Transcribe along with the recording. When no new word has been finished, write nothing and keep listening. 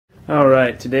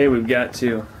Alright, today we've got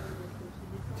to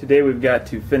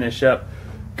finish up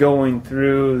going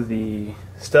through the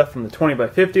stuff from the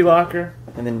 20x50 locker,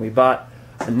 and then we bought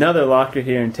another locker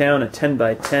here in town, a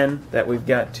 10x10, that we've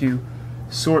got to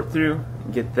sort through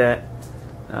and get that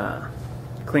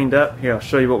cleaned up. Here, I'll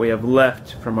show you what we have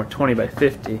left from our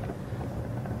 20x50.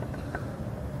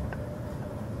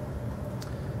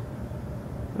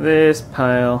 This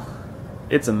pile,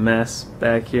 it's a mess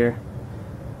back here.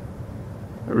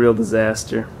 A real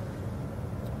disaster.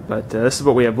 But this is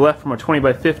what we have left from our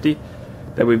 20x50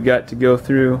 that we've got to go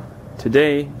through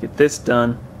today, get this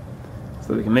done so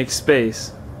that we can make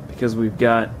space, because we've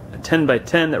got a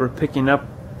 10x10 that we're picking up.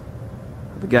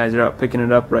 The guys are out picking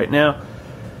it up right now.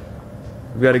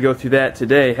 We've got to go through that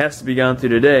today. It has to be gone through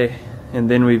today, and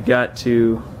then we've got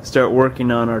to start working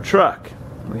on our truck.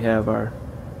 We have our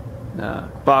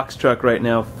box truck right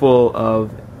now full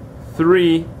of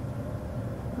 3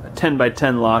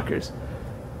 10x10 lockers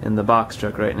in the box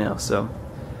truck right now. So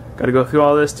got to go through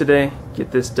all this today,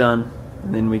 get this done,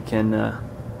 and then we can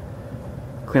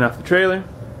clean off the trailer,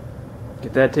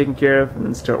 get that taken care of, and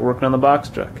then start working on the box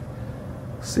truck.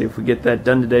 See if we get that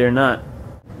done today or not.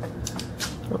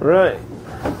 Alright,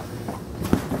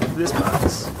 this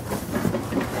box.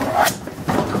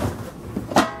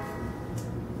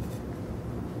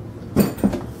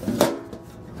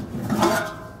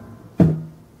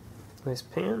 Nice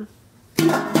pan.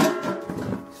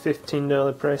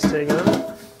 $15 price tag on it.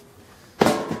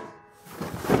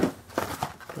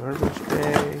 Garbage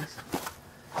bags.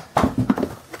 A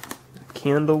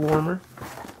candle warmer.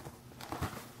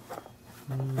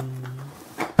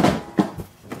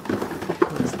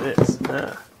 What is this?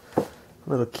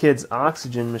 Little kid's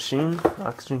oxygen machine,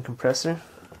 oxygen compressor.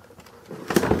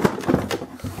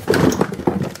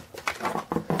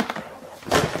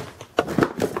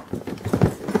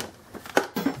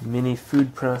 Mini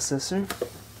food processor.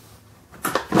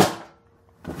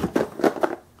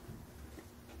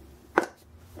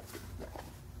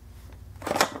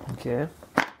 Okay.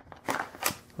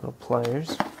 Little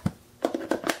pliers.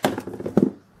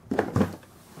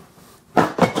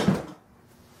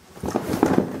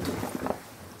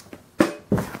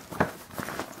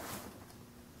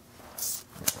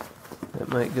 That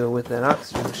might go with that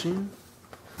oxygen machine.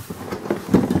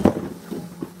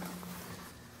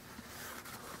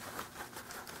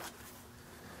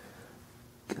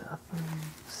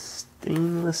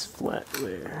 Stainless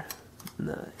flatware.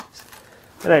 Nice.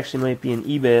 That actually might be an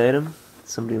eBay item.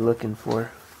 Somebody looking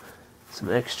for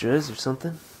some extras or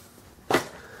something. Look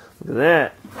at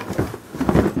that.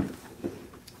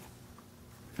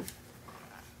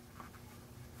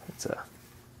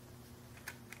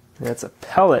 That's a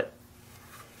pellet.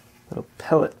 Little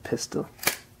pellet pistol.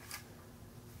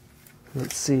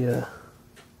 Let's see I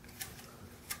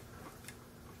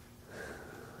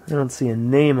don't see a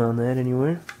name on that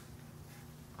anywhere.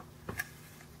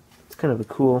 It's kind of a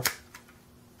cool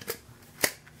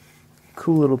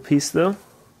little piece though.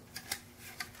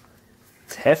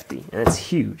 It's hefty and it's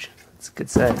huge. It's a good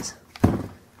size.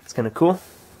 It's kind of cool.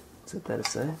 Set that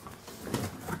aside.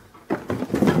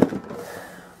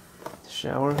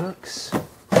 Shower hooks.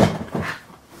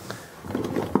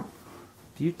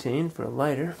 Butane for a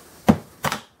lighter.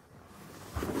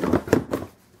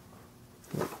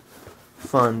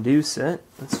 Fondue set.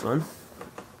 That's fun.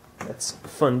 That's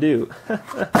fondue.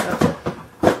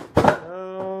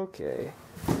 Okay.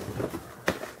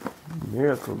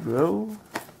 Miracle Grow.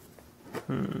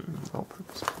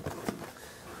 All-purpose.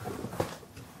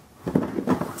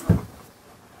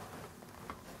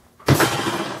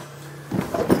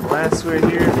 Glassware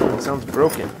here. It sounds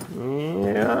broken.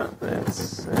 Yeah,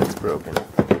 that's broken.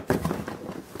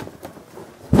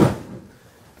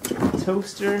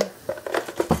 Toaster.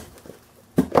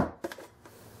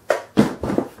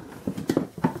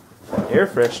 Air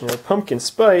freshener, pumpkin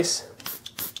spice.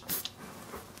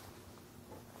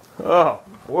 Oh,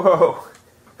 whoa.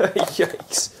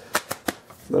 Yikes.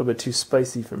 A little bit too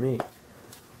spicy for me.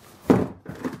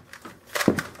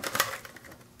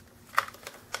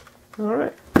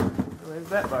 Alright. Where's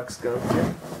that box go?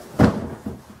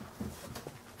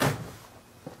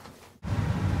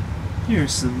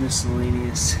 Here's some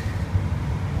miscellaneous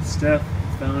stuff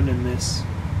found in this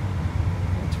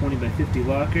 20x50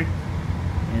 locker.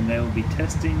 And I will be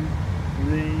testing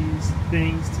these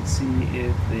things to see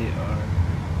if they are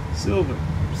silver.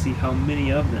 See how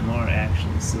many of them are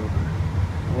actually silver.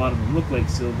 A lot of them look like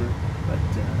silver, but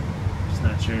I'm just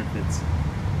not sure if it's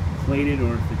plated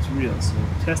or if it's real. So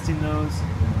testing those,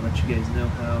 and I'll let you guys know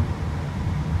how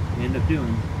we end up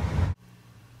doing.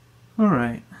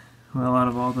 Alright, well, out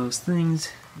of all those things,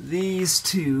 these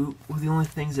two were the only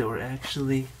things that were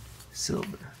actually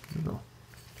silver. Little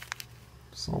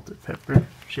salt or pepper,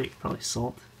 probably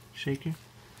salt shaker.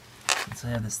 Since I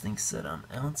have this thing set on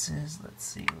ounces, let's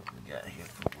see what we got here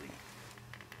for weight.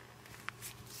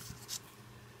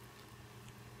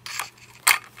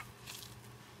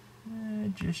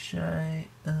 Just shy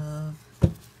of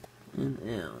an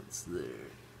ounce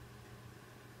there.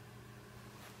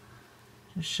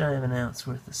 Just shy of an ounce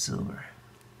worth of silver.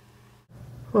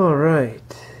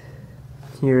 Alright,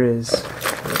 here is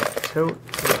the tote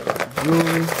of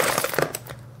jewelry.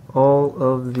 All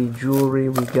of the jewelry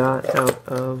we got out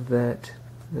of that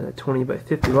 20 by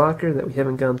 50 locker that we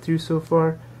haven't gone through so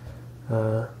far.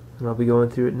 And I'll be going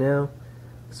through it now,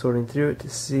 sorting through it to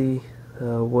see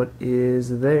what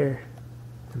is there.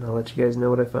 And I'll let you guys know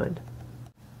what I find.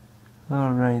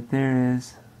 Alright, there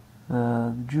is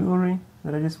the jewelry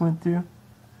that I just went through.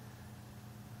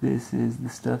 This is the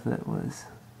stuff that was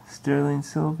sterling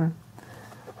silver.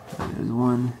 There's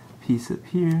one piece up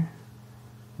here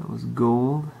that was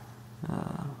gold.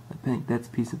 I think that's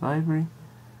a piece of ivory.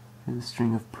 There's a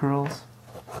string of pearls.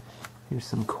 Here's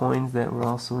some coins that were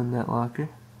also in that locker.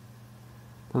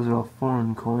 Those are all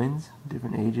foreign coins,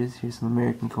 different ages. Here's some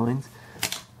American coins.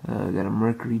 Got a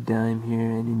Mercury dime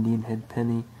here, an Indian head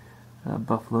penny,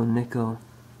 Buffalo nickel.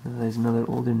 There's another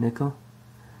older nickel.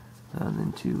 And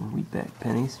then 2 wheatback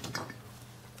pennies.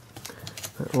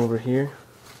 Over here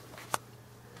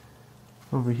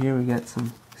we got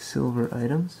some silver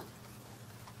items.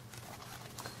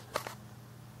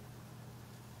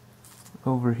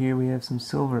 Over here we have some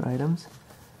silver items.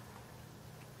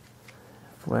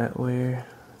 Flatware,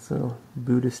 this little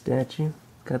Buddha statue.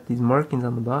 Got these markings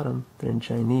on the bottom, they're in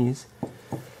Chinese.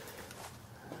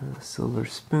 Silver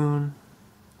spoon.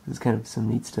 This is kind of some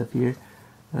neat stuff here.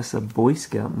 That's a Boy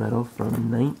Scout medal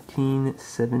from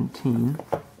 1917.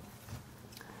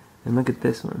 And look at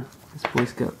this one. This Boy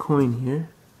Scout coin here.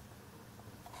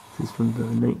 This is from the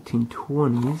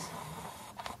 1920s.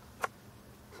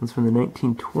 This one's from the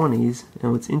 1920s.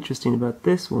 And what's interesting about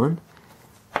this one,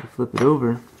 you flip it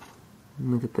over,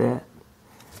 and look at that.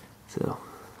 So,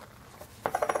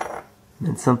 and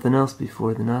then something else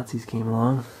before the Nazis came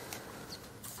along.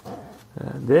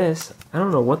 This, I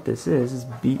don't know what this is. It's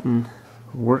beaten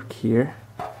work here.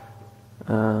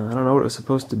 I don't know what it was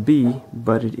supposed to be,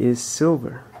 but it is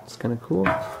silver. It's kind of cool.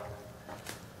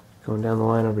 Going down the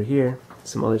line over here,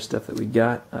 some other stuff that we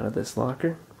got out of this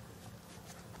locker.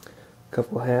 A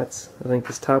couple hats. I think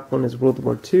this top one is World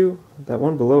War II. That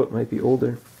one below it might be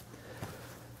older.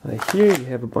 Here you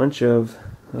have a bunch of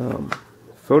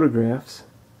photographs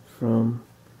from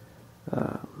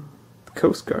the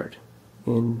Coast Guard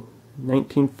in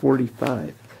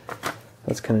 1945.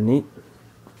 That's kind of neat.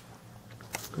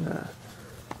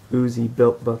 Uzi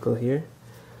belt buckle here.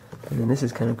 And then this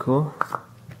is kind of cool.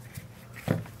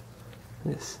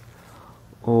 This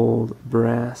old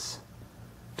brass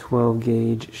 12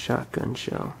 gauge shotgun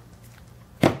shell.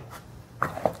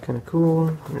 Kind of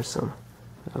cool. There's some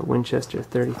Winchester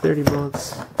 30-30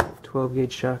 bullets, 12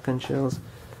 gauge shotgun shells.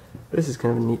 This is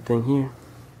kind of a neat thing here.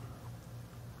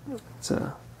 It's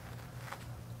a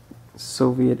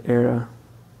Soviet era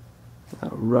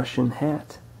Russian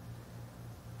hat.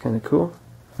 Kind of cool.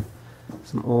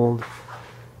 Some old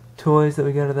toys that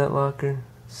we got out of that locker.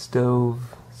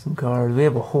 Stove, some cars. We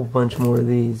have a whole bunch more of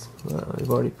these.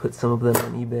 We've already put some of them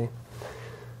on eBay.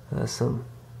 Some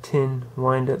tin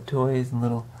wind-up toys, and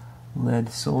little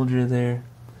lead soldier there.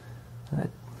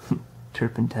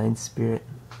 Turpentine spirit.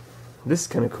 This is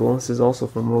kind of cool. This is also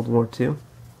from World War II.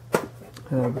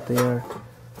 But they are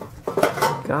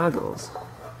goggles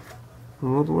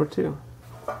from World War II.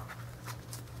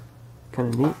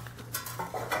 Kind of neat.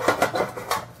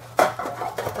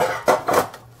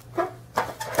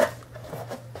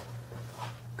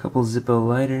 Couple Zippo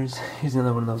lighters. Here's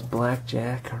another one of those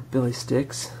blackjack or billy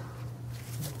sticks.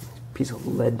 Piece of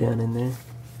lead down in there.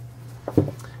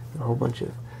 A whole bunch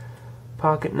of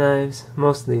pocket knives.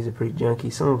 Most of these are pretty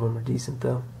junky. Some of them are decent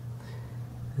though.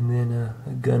 And then a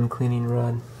gun cleaning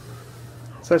rod.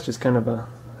 So that's just kind of a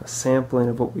sampling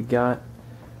of what we got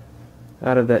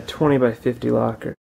out of that 20 by 50 locker.